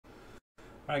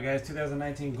Alright guys,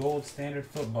 2019 Gold Standard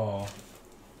Football.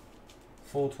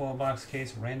 Full 12 box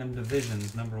case, random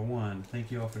divisions, number 1.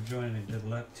 Thank you all for joining and good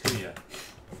luck to you.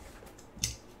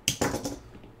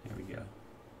 Here we go.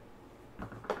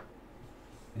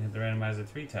 You hit the randomizer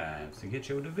 3 times to get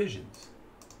your divisions.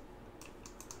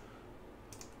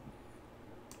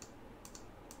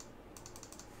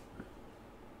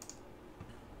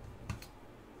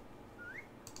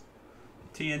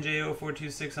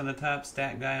 TNJ0426 on the top,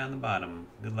 stat guy on the bottom.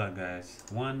 Good luck, guys.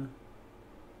 1,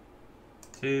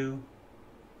 2,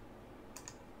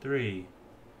 3.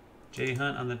 J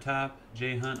Hunt on the top,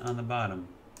 J Hunt on the bottom.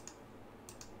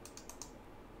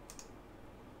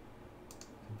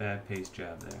 Bad paste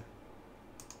job there.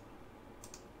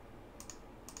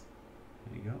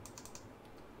 There you go.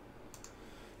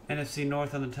 NFC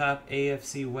North on the top,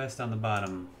 AFC West on the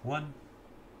bottom. 1,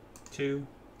 2,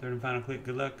 third and final click.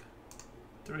 Good luck.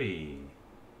 3.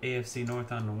 AFC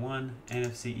North on the 1,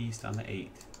 NFC East on the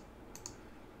 8.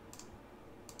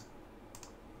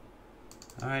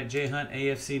 Alright, J Hunt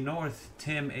AFC North,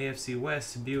 Tim AFC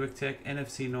West, Buick Tech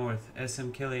NFC North, SM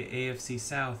Kelly AFC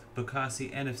South,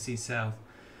 Bukasi NFC South,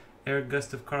 Eric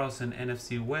Gustav Carlson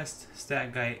NFC West,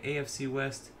 Stat Guy AFC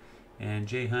West, and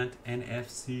J Hunt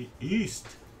NFC East.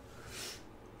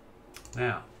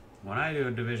 Now, when I do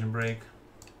a division break,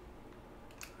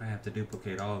 I have to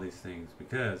duplicate all these things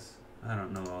because I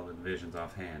don't know all the divisions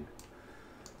offhand.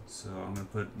 So I'm going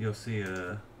to put, you'll see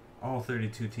all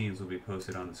 32 teams will be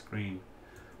posted on the screen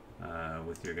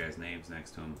with your guys' names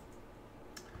next to them.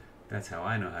 That's how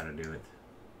I know how to do it.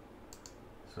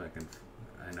 So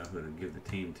I know who to give the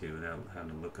team to without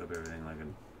having to look up everything like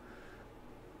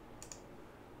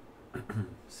a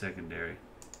secondary.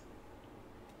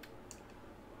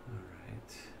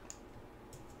 Alright.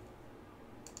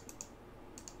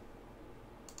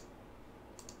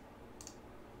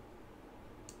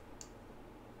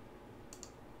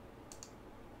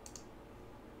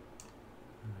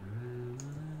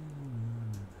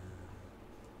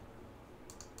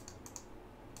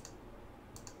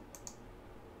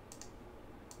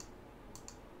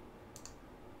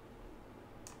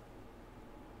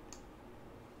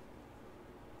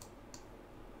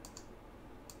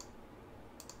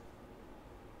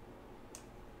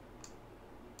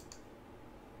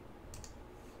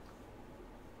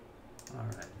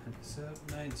 Alright, next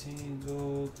up, 19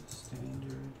 Gold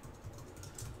Standard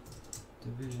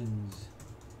Divisions.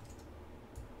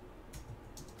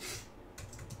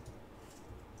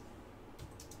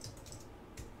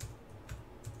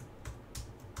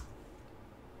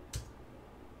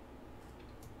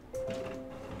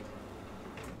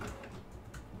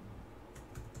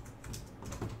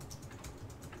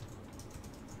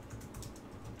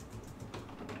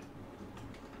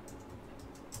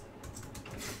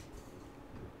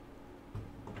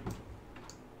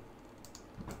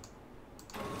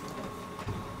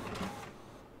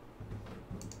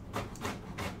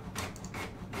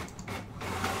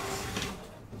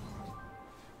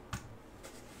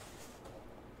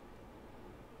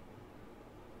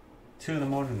 Two in the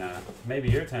morning now. Maybe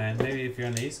your time. Maybe if you're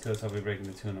on the East Coast, I'll be breaking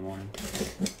to 2 in the morning.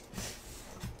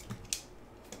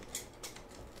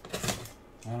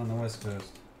 Not on the West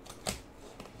Coast.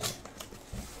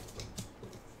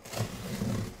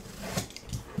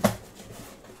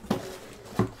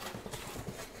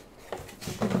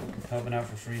 Helping out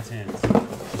for free tins.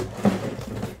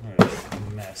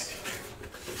 What a mess.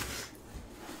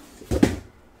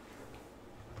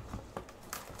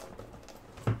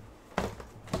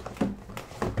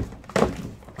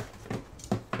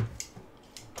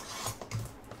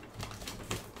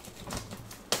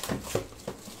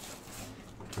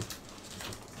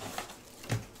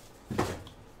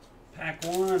 Pack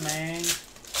 1, man.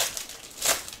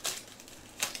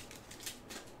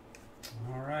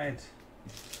 Alright.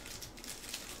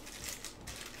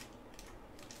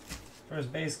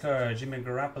 First base card, Jimmy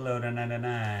Garoppolo to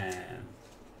 99.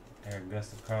 Eric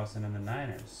Gustav Carlson in the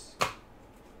Niners.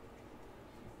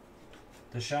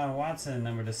 Deshaun Watson,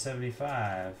 number to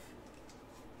 75.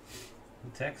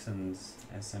 The Texans,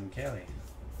 SM Kelly.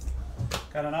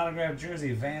 Got an autographed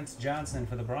jersey, Vance Johnson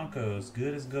for the Broncos,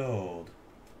 good as gold.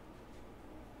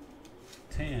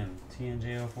 Tim,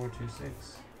 TNJ0426.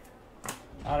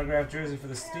 Autographed jersey for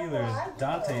the Steelers,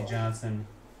 Dante Johnson.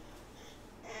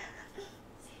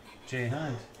 J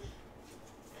Hunt.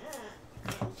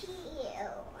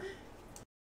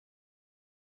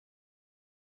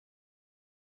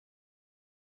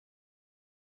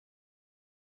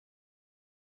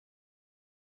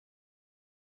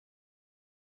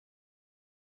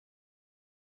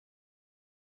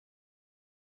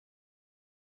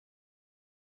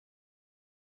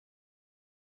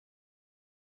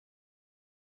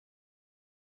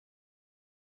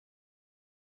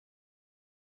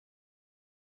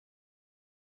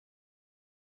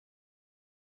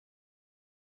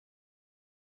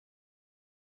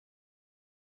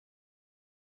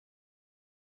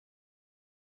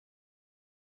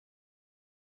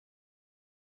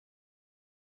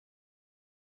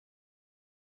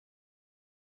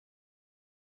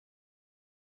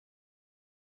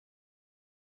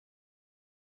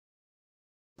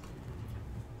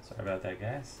 Sorry about that,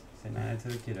 guys. Say 9 to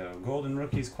the kiddo. Golden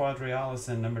Rookies Quadri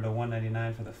Allison, number to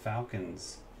 199 for the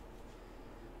Falcons.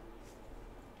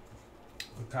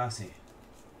 Bukasi.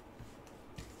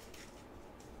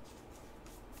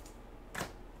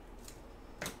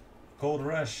 Gold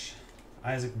Rush,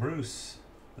 Isaac Bruce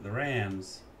for the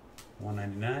Rams,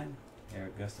 199.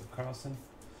 Eric Gustav Carlson.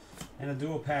 And a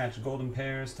dual patch, Golden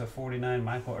Pairs to 49,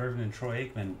 Michael Irvin and Troy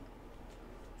Aikman.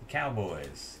 The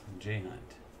Cowboys, Jay Hunt.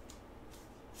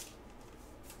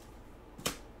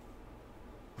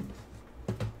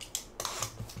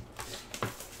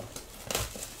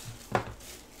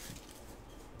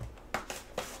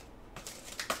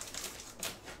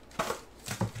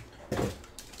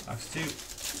 Box 2.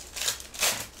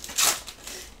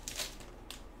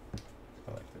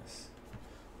 Go like this.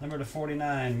 Number to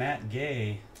 49, Matt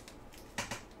Gay.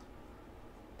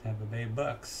 Tampa Bay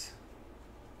Bucks.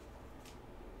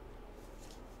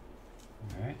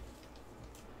 Alright.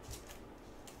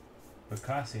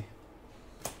 Bukasi.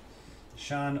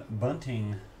 Sean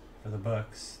Bunting for the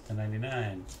Bucks to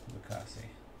 99. Bukasi.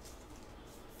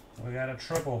 We got a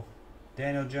triple.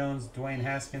 Daniel Jones, Dwayne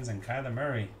Haskins, and Kyler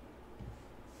Murray.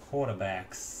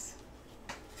 Quarterbacks.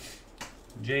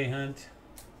 Jay Hunt,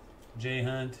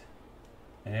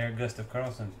 and Eric Gustav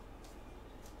Carlson.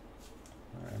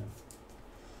 All right.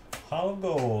 Hall of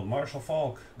Gold, Marshall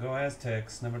Falk, Go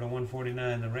Aztecs, number to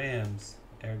 149, the Rams,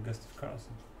 Eric Gustav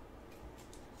Carlson.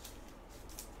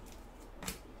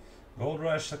 Gold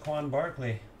Rush, Saquon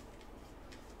Barkley,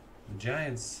 the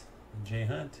Giants, Jay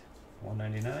Hunt,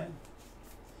 199.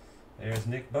 There's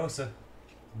Nick Bosa,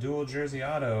 dual jersey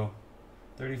auto,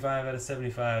 35 out of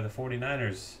 75, the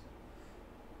 49ers,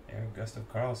 Eric Gustav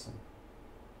Carlson.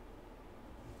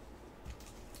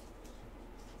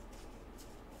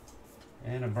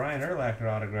 And a Brian Urlacher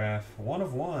autograph, 1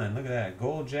 of 1. Look at that,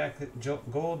 gold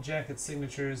jacket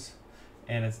signatures,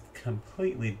 and it's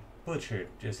completely butchered,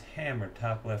 just hammered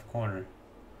top left corner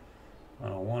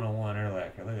on a 101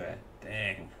 Urlacher. Look at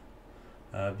that,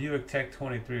 dang. Buick Tech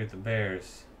 23 with the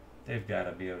Bears. They've got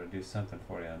to be able to do something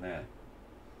for you on that.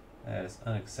 That is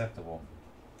unacceptable.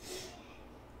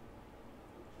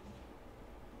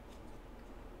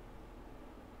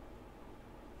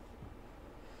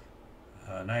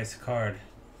 Nice card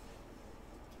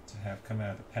to have come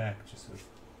out of the pack, just with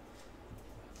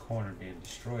the corner being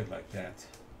destroyed like that.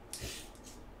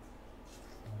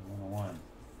 101.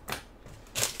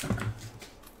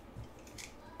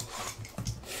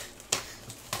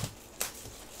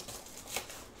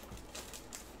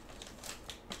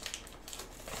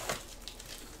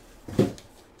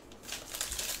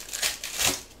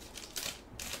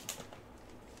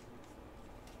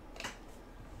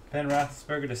 Ben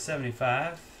Roethlisberger to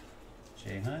 75,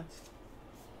 Jay Hunt.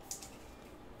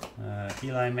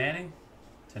 Eli Manning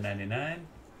to 99,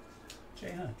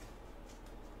 Jay Hunt.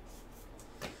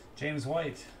 James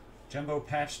White, jumbo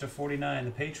patch to 49,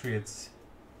 the Patriots.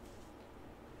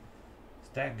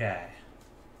 Stat guy.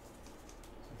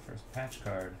 First patch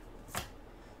card.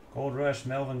 Gold Rush,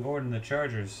 Melvin Gordon, the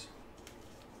Chargers.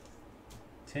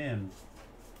 Tim.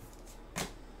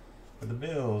 For the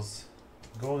Bills.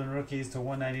 Golden Rookies to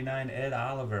 199, Ed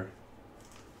Oliver.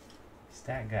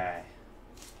 Stat guy.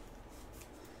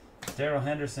 Darrell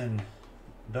Henderson,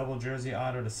 double jersey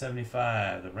auto to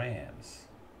 75, the Rams.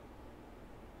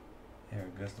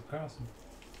 Eric Gustav Carlson.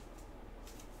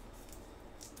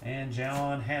 And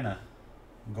John Hanna,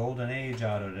 Golden Age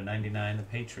auto to 99, the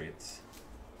Patriots.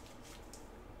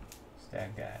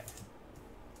 Stat guy.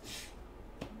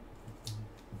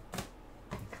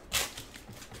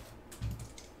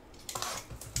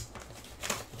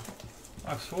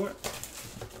 Box 4.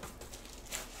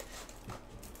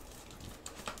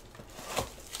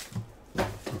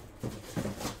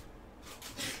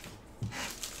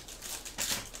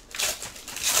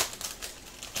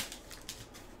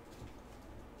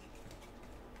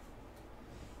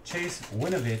 Chase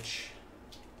Winovich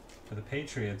for the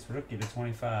Patriots, rookie to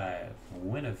 25.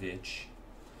 Winovich.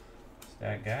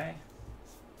 That guy.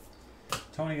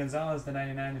 Tony Gonzalez to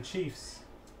 99, the Chiefs.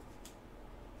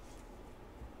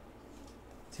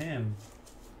 Tim.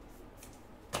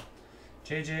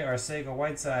 JJ Arcega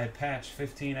Whiteside patch,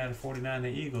 15 out of 49, the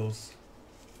Eagles.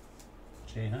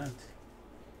 Jay Hunt.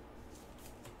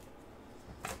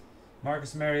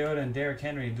 Marcus Mariota and Derrick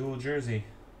Henry, dual jersey.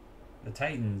 The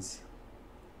Titans.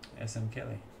 SM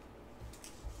Kelly.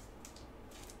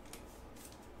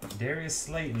 Darius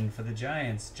Slayton for the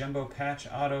Giants, jumbo patch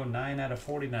auto, 9 out of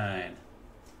 49.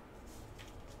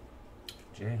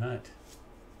 Jay Hunt.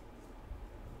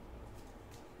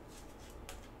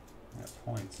 Got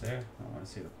points there. I want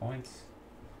to see the points.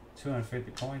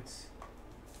 250 points.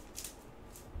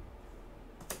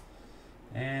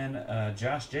 And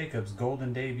Josh Jacobs,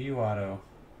 golden debut auto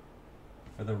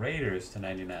for the Raiders to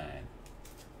 99.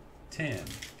 Tim,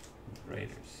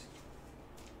 Raiders.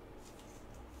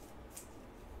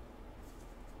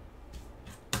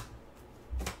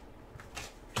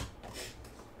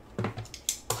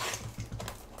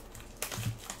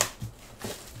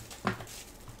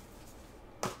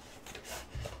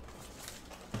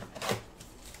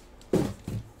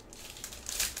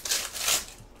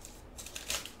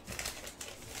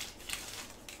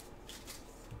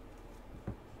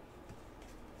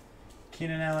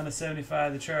 Keenan Allen to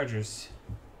 75, the Chargers.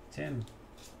 Tim.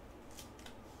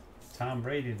 Tom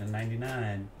Brady to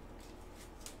 99.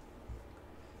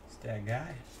 It's that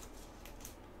guy.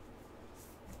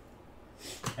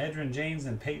 Edgerrin James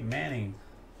and Peyton Manning.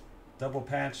 Double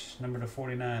patch, number to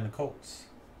 49, the Colts.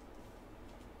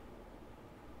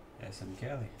 S.M.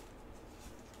 Kelly.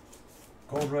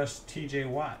 Gold Rush, T.J.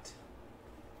 Watt.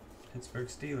 Pittsburgh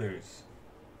Steelers.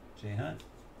 Jay Hunt.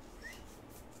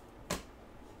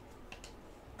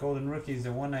 Golden Rookies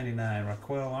to 199,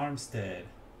 Raquel Armstead.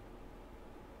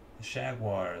 The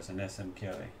Jaguars and S.M.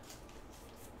 Kelly.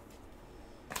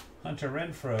 Hunter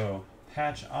Renfrow,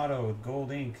 patch auto with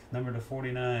gold ink, number to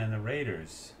 49, the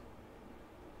Raiders.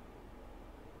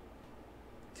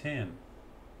 Tim,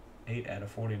 8 out of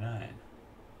 49.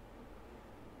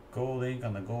 Gold ink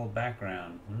on the gold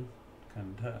background.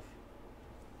 Kind of tough.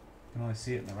 You can only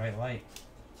see it in the right light.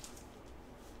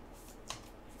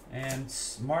 And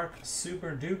Mark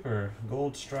Super Duper,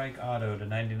 gold strike auto to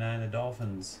 99, the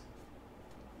Dolphins.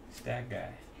 Stat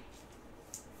guy.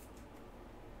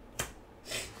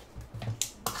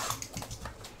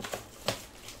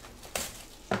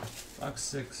 Box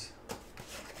 6.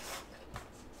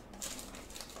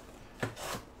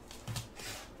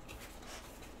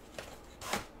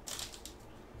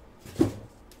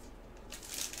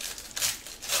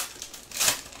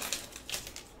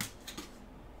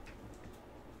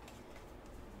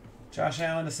 Josh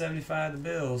Allen to 75, the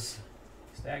Bills.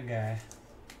 It's that guy.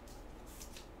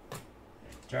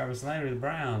 Jarvis Landry, the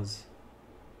Browns.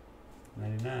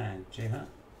 99, Jay Hunt.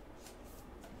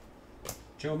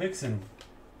 Joe Mixon,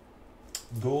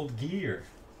 gold gear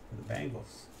for the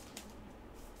Bengals.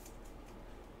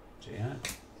 Jay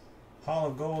Hunt. Hall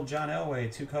of Gold, John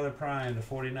Elway, 2-color prime to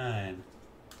 49.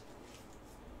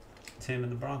 Tim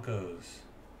and the Broncos.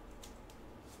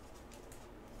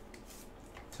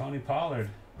 Tony Pollard.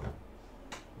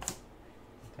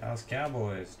 Dallas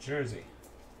Cowboys, jersey.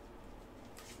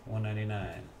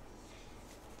 199.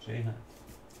 Jay Hunt.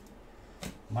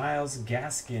 Myles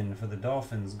Gaskin for the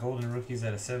Dolphins. Golden Rookies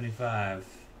at a 75.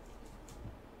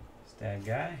 Stat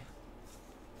guy.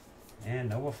 And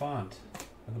Noah Font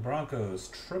for the Broncos.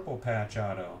 Triple patch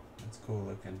auto. That's cool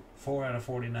looking. 4 out of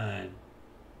 49.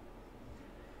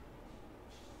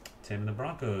 Tim and the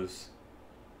Broncos.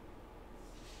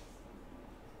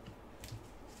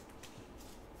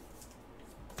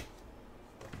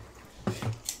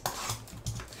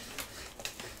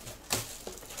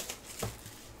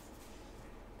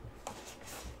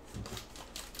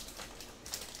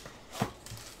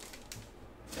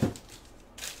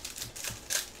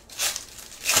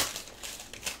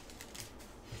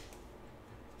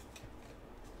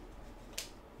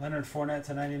 Leonard Fournette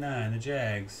to 99, the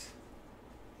Jags.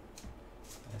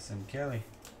 S.M. Kelly.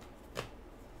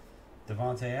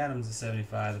 Devontae Adams to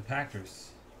 75, the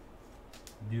Packers.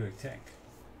 Buick Tech.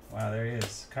 Wow, there he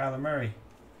is. Kyler Murray.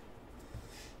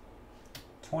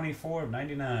 24 of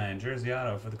 99, jersey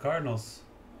auto for the Cardinals.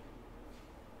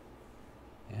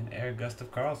 And Eric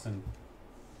Gustav Carlson.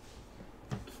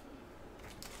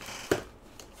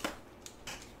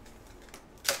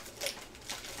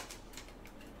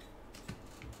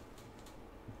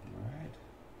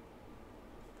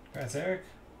 Congrats, Eric.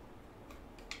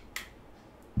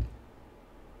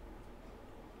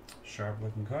 Sharp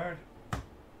looking card.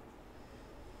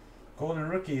 Golden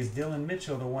Rookies, Dylan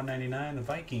Mitchell to 199, the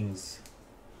Vikings.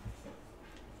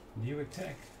 Buick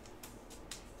Tech.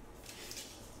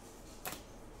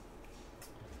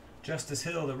 Justice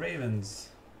Hill, the Ravens.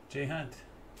 Jay Hunt,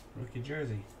 rookie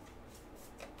jersey.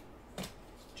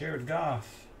 Jared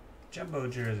Goff, jumbo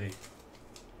jersey.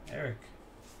 Eric.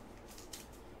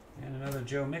 And another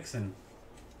Joe Mixon.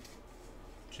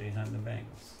 Jay Hunt and the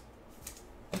Bengals.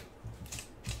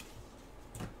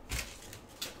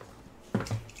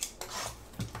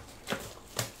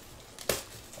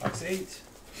 Box 8.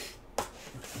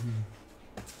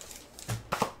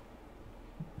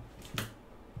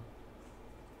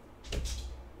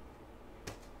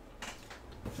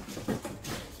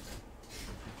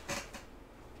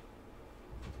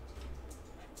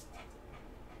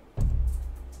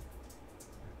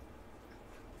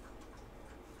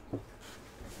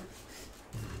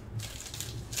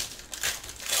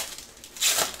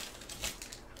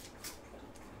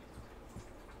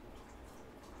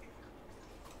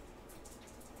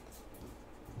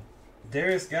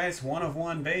 Darius Geis,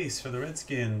 1/1 base for the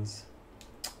Redskins.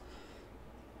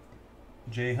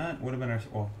 Jay Hunt would have been our,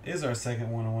 well, is our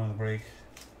second 1/1 of the break.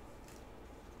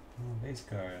 Oh, base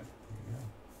card. There you go.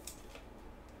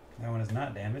 That one is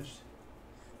not damaged.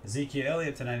 Ezekiel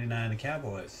Elliott /99, the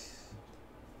Cowboys.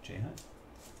 Jay Hunt.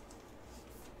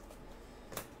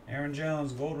 Aaron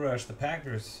Jones, Gold Rush, the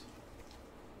Packers.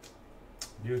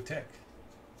 Buick Tech.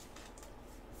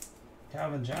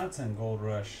 Calvin Johnson, Gold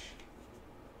Rush.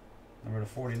 Number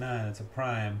 /49, it's a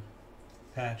prime.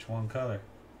 Patch, one color.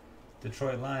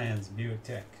 Detroit Lions, Buick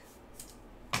Tech.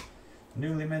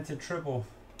 Newly minted triple.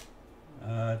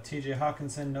 TJ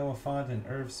Hawkinson, Noah Font, and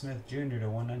Irv Smith Jr.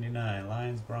 /199.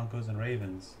 Lions, Broncos, and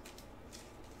Ravens.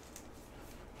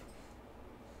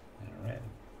 And red.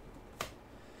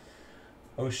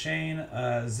 O'Shane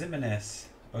Zimenez.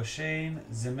 O'Shane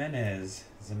Zimenez.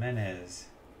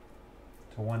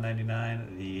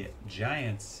 /199. The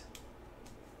Giants.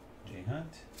 Jay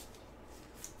Hunt.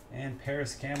 And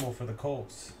Paris Campbell for the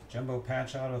Colts. Jumbo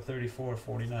Patch Auto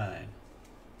 34/49.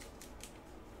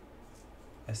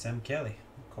 SM Kelly,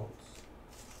 Colts.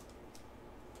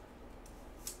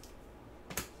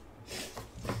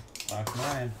 Box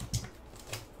 9.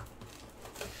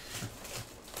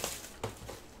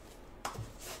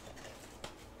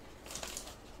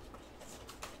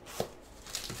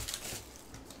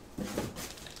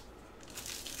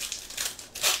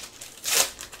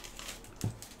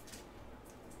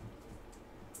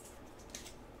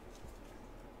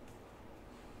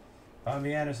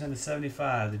 Bobby Anderson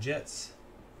 /75, the Jets.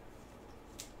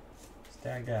 It's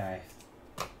that guy.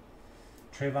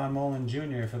 Trayvon Mullen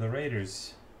Jr. for the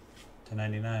Raiders.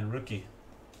 /99 rookie.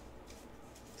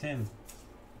 Tim.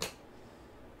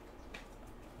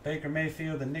 Baker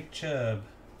Mayfield and Nick Chubb.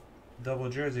 Double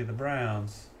jersey, the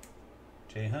Browns.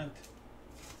 Jay Hunt.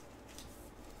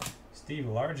 Steve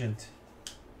Largent.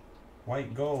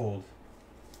 White gold.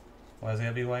 Why is it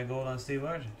gotta be white gold on Steve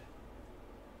Largent?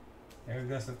 Eric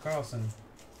Gustaf Carlson.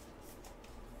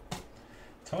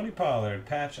 Tony Pollard,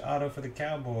 patch auto for the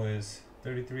Cowboys,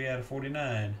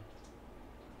 33/49.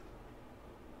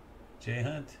 Jay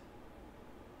Hunt.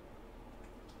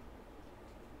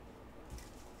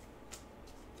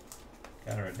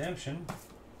 Got a redemption.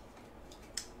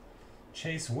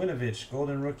 Chase Winovich,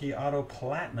 golden rookie auto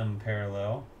platinum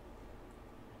parallel.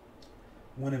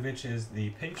 Winovich is the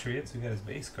Patriots. We got his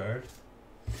base card.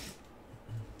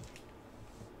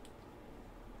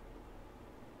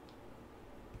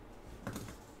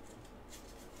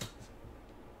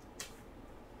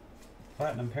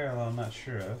 Platinum parallel, I'm not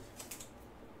sure of.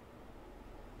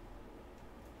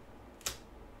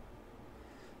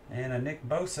 And a Nick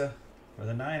Bosa for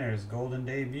the Niners, golden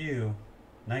debut,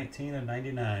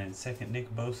 19/99. Second Nick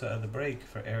Bosa of the break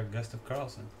for Eric Gustaf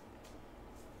Carlson.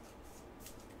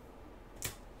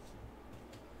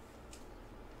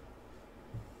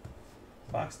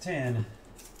 Box 10.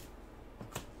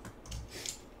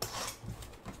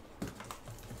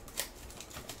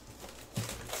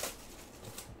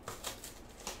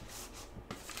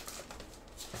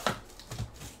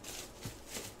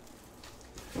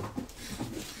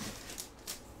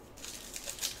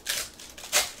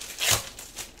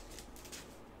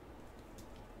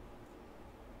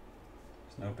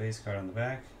 No base card on the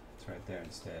back. It's right there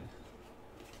instead.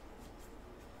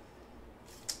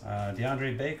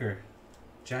 DeAndre Baker,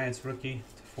 Giants rookie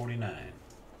 /49.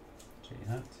 Jay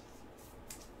Hunt.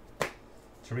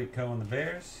 Tariq Cohen, the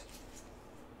Bears.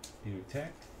 Buick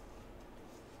Tech.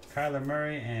 Kyler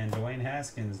Murray and Dwayne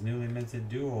Haskins, newly minted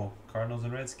duel. Cardinals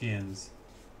and Redskins.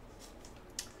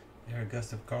 Eric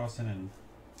Gustaf Carlson and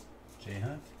Jay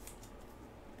Hunt.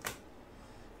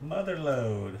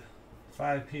 Motherload.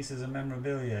 5 pieces of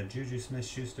memorabilia. Juju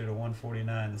Smith-Schuster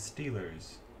 /149. The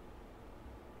Steelers.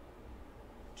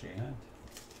 Jay Hunt.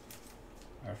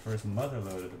 Our first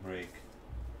motherload of the break.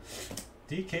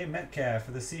 DK Metcalf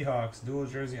for the Seahawks. Dual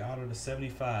jersey auto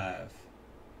 /75.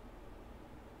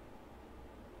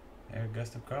 Eric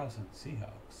Gustaf Carlson,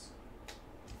 Seahawks.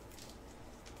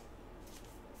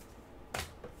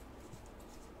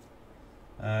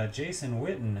 Jason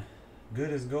Witten.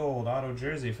 Good as gold auto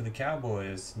jersey for the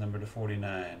Cowboys, number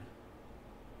 /49.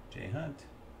 Jay Hunt.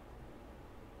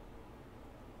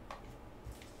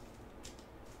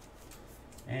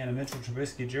 And a Mitchell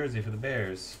Trubisky jersey for the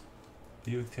Bears.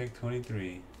 Buick Tech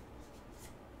 23.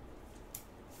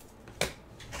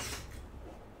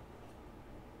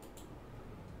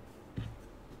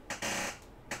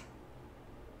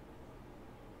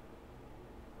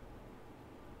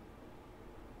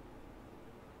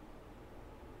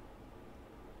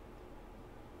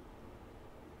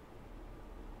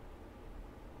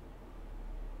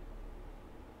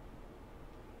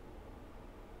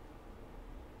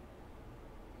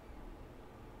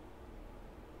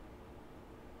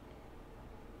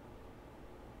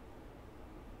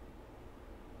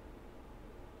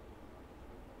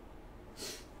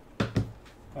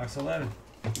 Box 11.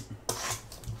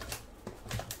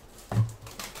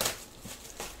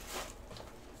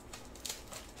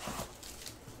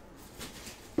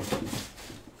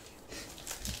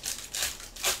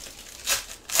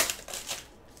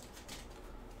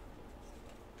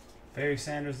 Barry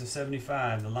Sanders to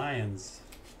 75, the Lions,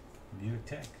 Buick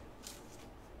Tech.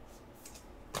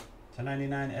 To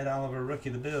 99, Ed Oliver, rookie,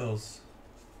 the Bills.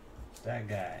 That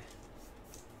guy.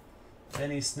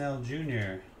 Benny Snell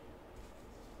Jr.,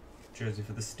 jersey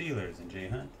for the Steelers, and Jay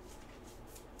Hunt.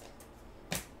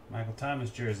 Michael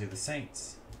Thomas jersey, the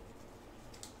Saints.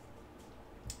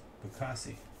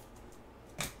 Bukasi.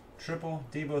 Triple,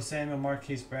 Deebo Samuel,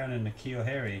 Marquise Brown, and N'Keal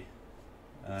Harry.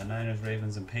 Niners,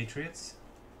 Ravens, and Patriots.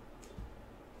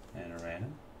 And a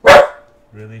random.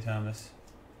 Really, Thomas?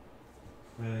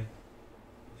 Really?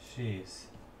 Jeez.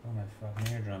 Pull my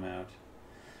fucking eardrum out.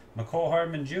 McCole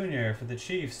Hardman Jr. for the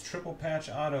Chiefs. Triple patch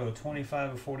auto,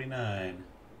 25 of 49.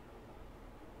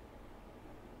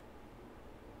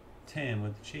 Tim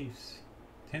with the Chiefs.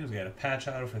 Tim's got a patch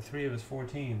auto for 3 of his 4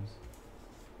 teams.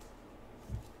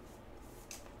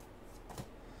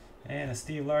 And a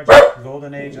Steve Largent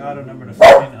Golden Age auto number to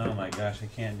 14. Oh my gosh, I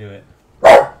can't do it.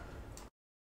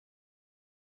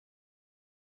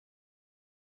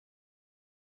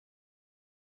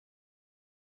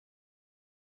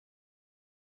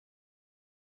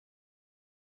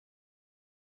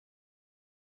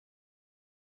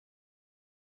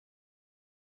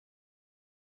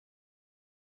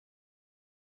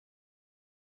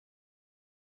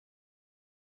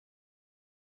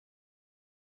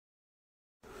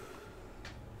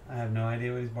 I have no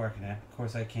idea what he's barking at. Of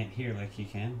course, I can't hear like he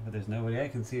can, but there's nobody I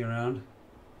can see around.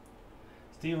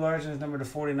 Steve Largent is number to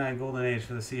 49, Golden Age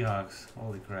for the Seahawks.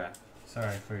 Holy crap.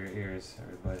 Sorry for your ears,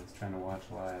 everybody that's trying to watch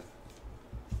live.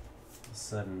 A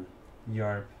sudden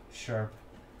yarp, sharp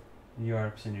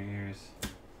yarps in your ears.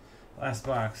 Last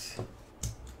box.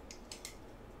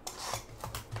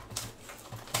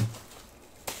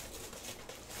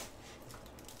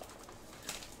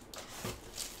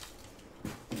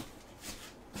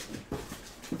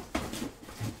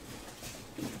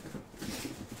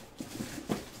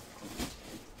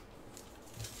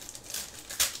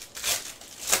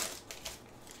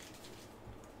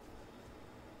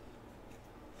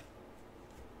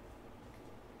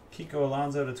 Kiko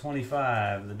Alonso to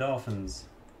 25, the Dolphins.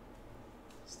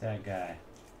 Stat guy.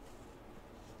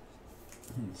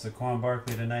 Saquon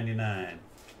Barkley to 99.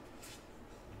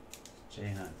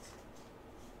 Jay Hunt.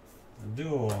 The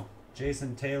duel,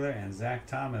 Jason Taylor and Zach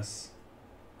Thomas.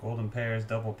 Golden pairs,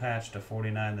 double patch to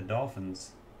 49, the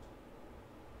Dolphins.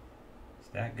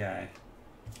 Stat guy.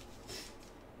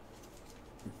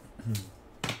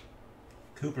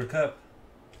 Cooper Kupp.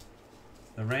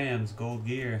 The Rams, gold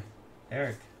gear.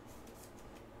 Eric.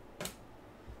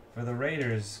 For the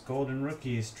Raiders, golden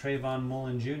rookies, Trayvon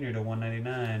Mullen Jr. to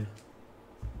 199.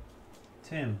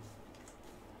 Tim.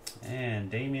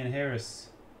 And Damian Harris.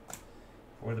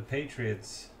 For the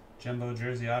Patriots, jumbo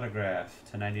jersey autograph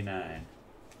to 99.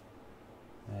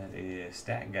 That is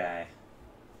Stat Guy.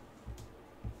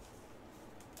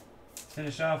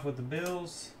 Finish off with the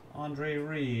Bills, Andre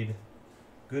Reed.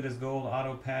 Good as gold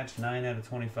auto patch, 9 out of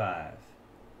 25.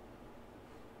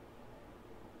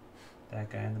 That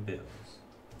guy in the Bills.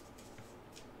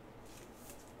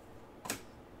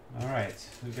 Alright,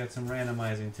 we've got some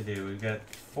randomizing to do. We've got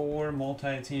 4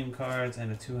 multi-team cards and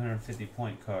a 250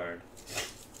 point card.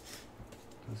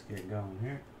 Let's get going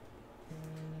here.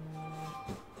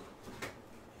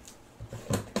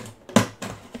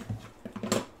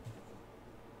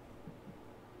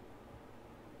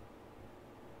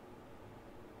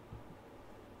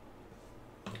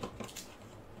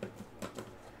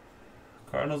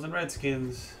 Cardinals and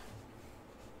Redskins.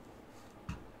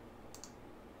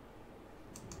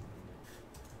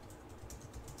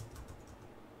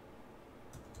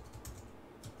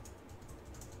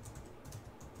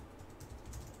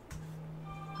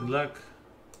 Good luck.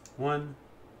 1,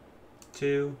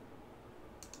 2,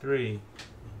 3.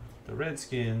 The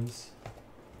Redskins.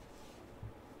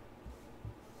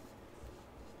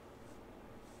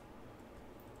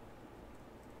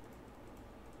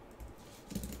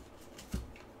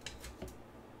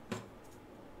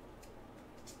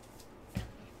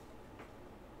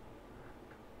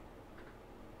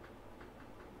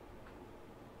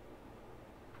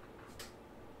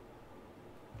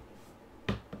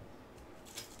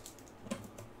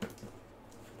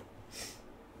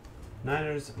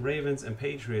 Niners, Ravens, and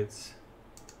Patriots.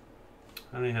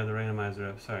 I don't even have the randomizer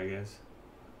up. Sorry, guys.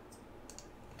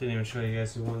 Didn't even show you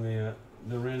guys who won the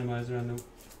randomizer on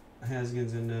the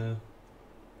Haskins and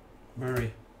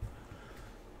Murray.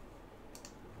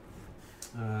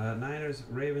 Niners,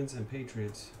 Ravens, and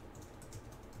Patriots.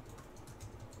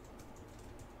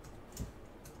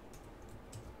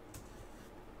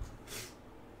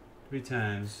 Three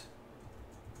times.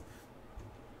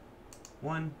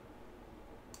 1,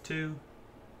 2,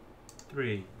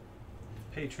 3.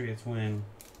 Patriots win.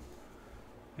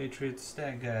 Patriots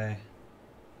stat guy.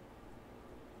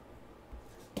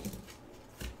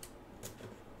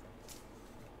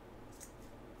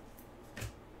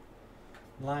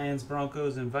 Lions,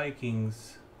 Broncos, and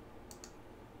Vikings.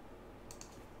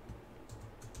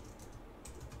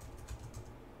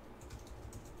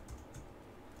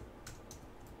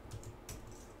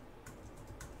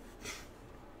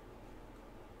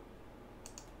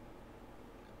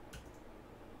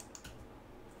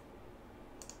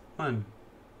 One,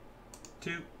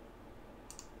 2,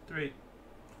 3.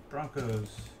 Broncos.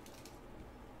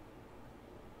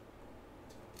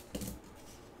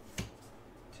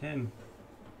 10.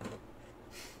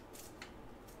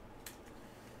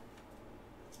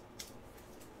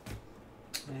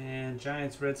 And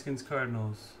Giants, Redskins,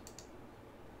 Cardinals.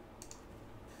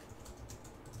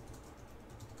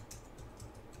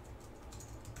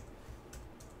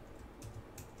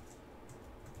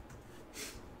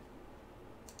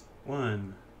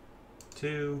 One,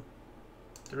 2,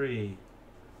 3.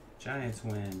 Giants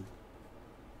win.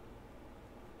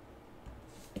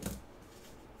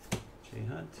 Jay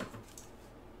Hunt.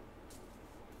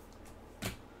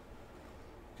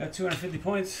 Got 250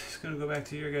 points. Just gonna go back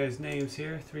to your guys' names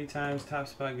here. 3 times. Top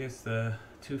spot gets the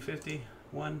 250.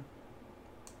 1,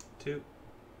 2,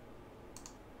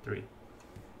 3.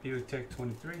 Buick Tech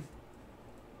 23.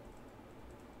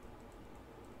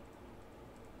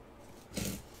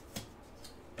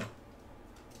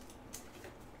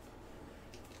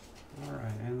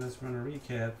 Alright, and let's run a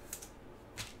recap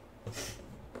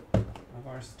of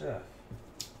our stuff.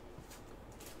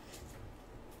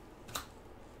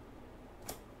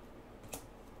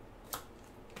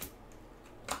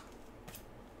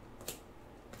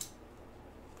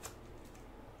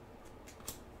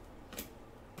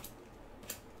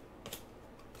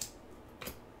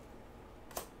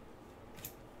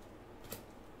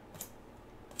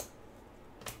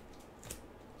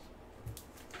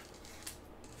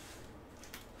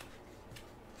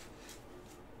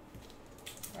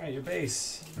 Alright, your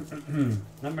base.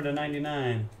 Number to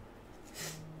 99.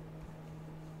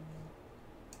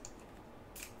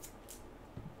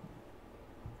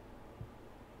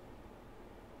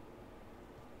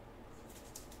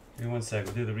 Give me 1 sec.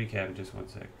 We'll do the recap in just 1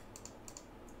 sec.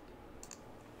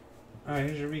 Alright,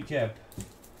 here's your recap.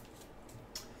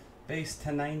 Base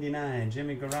to 99.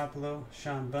 Jimmy Garoppolo,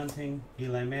 Sean Bunting,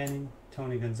 Eli Manning,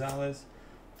 Tony Gonzalez,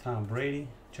 Tom Brady,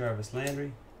 Jarvis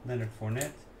Landry, Leonard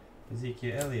Fournette,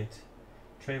 Ezekiel Elliott,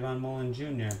 Trayvon Mullen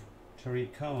Jr.,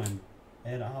 Tariq Cohen,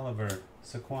 Ed Oliver,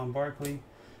 Saquon Barkley,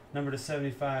 number to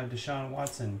 75, Deshaun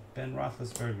Watson, Ben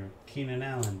Roethlisberger, Keenan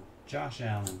Allen, Josh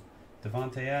Allen,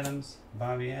 Devontae Adams,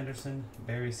 Bobby Anderson,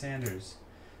 Barry Sanders,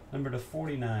 number to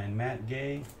 49, Matt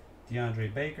Gay,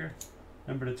 DeAndre Baker,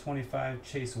 number to 25,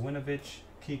 Chase Winovich,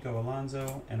 Kiko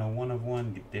Alonso, and a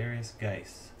 1/1 Darius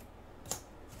Geis.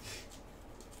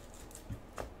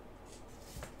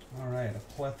 Alright, a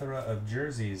plethora of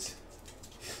jerseys.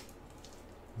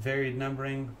 Varied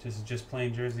numbering, just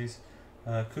plain jerseys.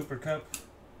 Cooper Kupp,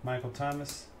 Michael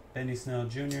Thomas, Benny Snell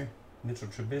Jr., Mitchell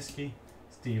Trubisky,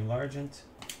 Steve Largent,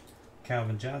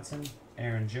 Calvin Johnson,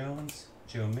 Aaron Jones,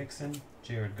 Joe Mixon,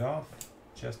 Jared Goff,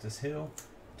 Justice Hill,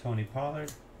 Tony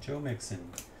Pollard, Joe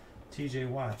Mixon, TJ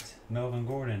Watt, Melvin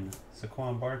Gordon,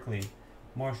 Saquon Barkley,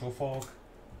 Marshall Faulk,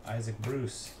 Isaac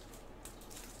Bruce.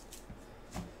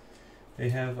 They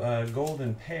have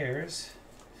golden pairs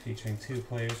featuring 2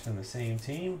 players from the same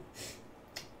team.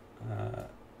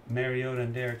 Mariota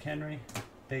and Derrick Henry,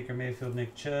 Baker Mayfield,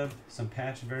 Nick Chubb, some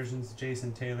patch versions,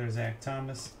 Jason Taylor, Zach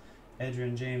Thomas,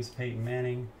 Edgerrin James, Peyton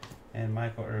Manning, and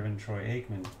Michael Irvin, Troy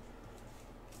Aikman.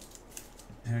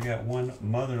 And we got 1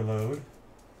 mother load.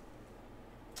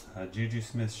 Juju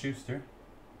Smith-Schuster,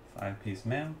 5-piece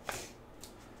mem. A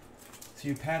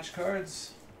few patch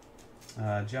cards.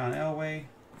 John Elway,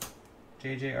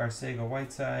 JJ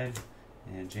Arcega-Whiteside,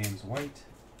 and James White.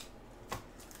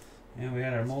 And we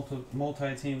had our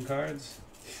multi-team cards.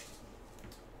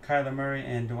 Kyler Murray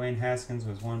and Dwayne Haskins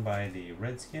was won by the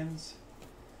Redskins.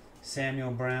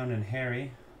 Samuel Brown and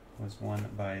Harry was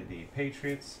won by the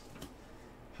Patriots.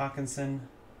 Hawkinson,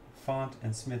 Font,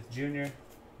 and Smith Jr.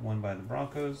 won by the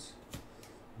Broncos.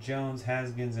 Jones,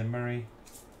 Haskins, and Murray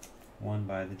won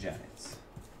by the Giants.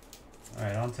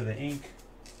 Alright, on to the ink.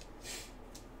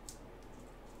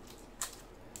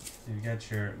 You got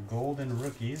your golden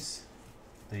rookies.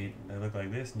 They look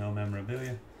like this, no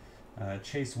memorabilia.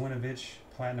 Chase Winovich,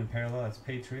 Platinum Parallel, that's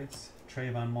Patriots.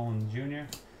 Trayvon Mullen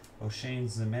Jr., O'Shane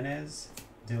Zimenez,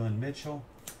 Dylan Mitchell,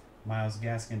 Myles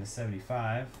Gaskin to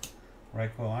 75,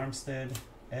 Raquel Armstead,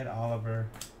 Ed Oliver,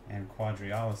 and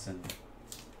Quadri Allison.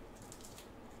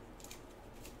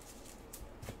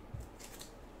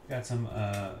 Got some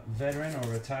veteran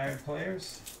or retired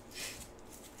players.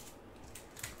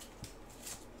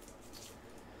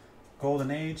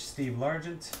 Golden Age, Steve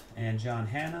Largent and John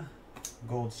Hanna.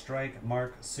 Gold Strike,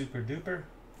 Mark Super Duper.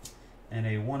 And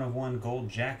a 1/1 gold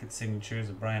jacket signatures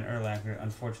of Brian Urlacher.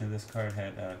 Unfortunately, this card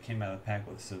had came out of the pack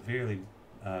with a severely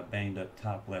banged up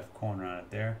top left corner on it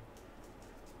there.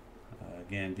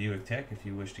 Again, Buick Tech, if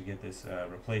you wish to get this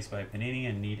replaced by Panini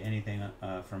and need anything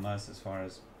from us as far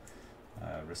as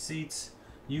receipts,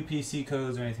 UPC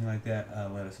codes, or anything like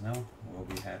that, let us know. We'll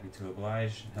be happy to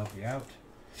oblige and help you out.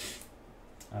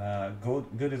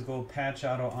 Good as Gold patch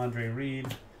auto, Andre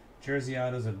Reed. Jersey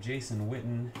autos of Jason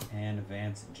Witten and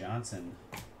Vance Johnson.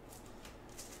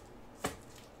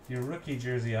 Your rookie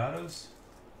jersey autos,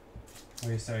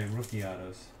 rookie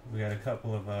autos. We got a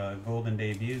couple of golden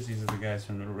debuts. These are the guys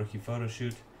from the rookie photo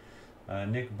shoot.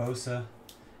 Nick Bosa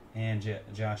and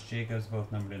Josh Jacobs,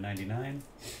 both numbered to 99.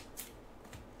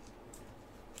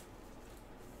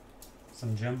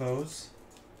 Some jumbos.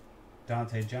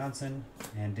 Dante Johnson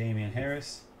and Damian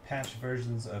Harris. Patch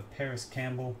versions of Paris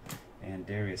Campbell and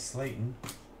Darius Slayton.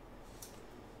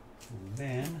 And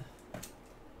then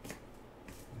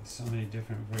there's so many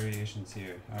different variations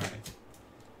here. All right.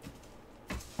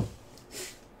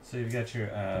 So you've got your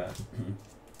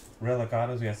relic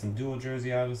autos. We got some dual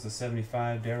jersey autos. The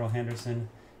 75, Darrell Henderson,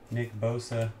 Nick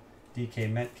Bosa, DK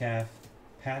Metcalf.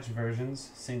 Patch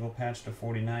versions, single patch to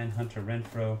 49, Hunter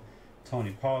Renfrow,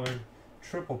 Tony Pollard.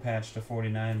 Triple patch to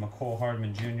 49, McCole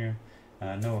Hardman Jr.,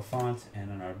 Noah Fant,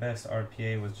 and on our best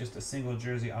RPA was just a single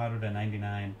jersey auto to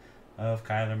 99 of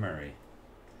Kyler Murray.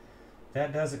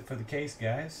 That does it for the case,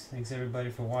 guys. Thanks everybody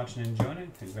for watching and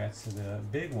joining. Congrats to the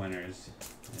big winners.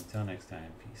 Until next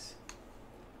time, peace.